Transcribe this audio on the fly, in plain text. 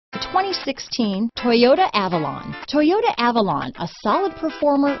2016 Toyota Avalon. Toyota Avalon, a solid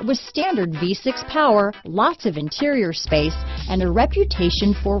performer with standard V6 power, lots of interior space, and a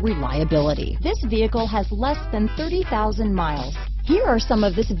reputation for reliability. This vehicle has less than 30,000 miles. Here are some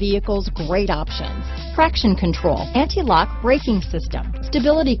of this vehicle's great options: traction control, anti-lock braking system,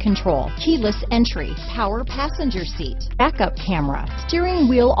 stability control, keyless entry, power passenger seat, backup camera, steering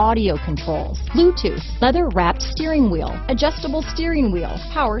wheel audio controls, Bluetooth, leather-wrapped steering wheel, adjustable steering wheel,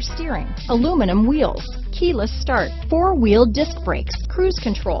 power steering, aluminum wheels, keyless start, four-wheel disc brakes, cruise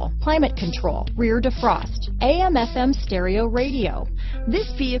control, climate control, rear defrost, AM/FM stereo radio.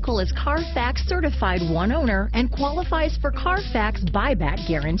 This vehicle is CARFAX certified one owner and qualifies for CARFAX buyback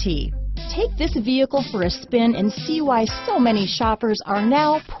guarantee. Take this vehicle for a spin and see why so many shoppers are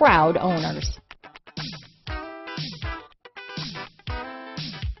now proud owners.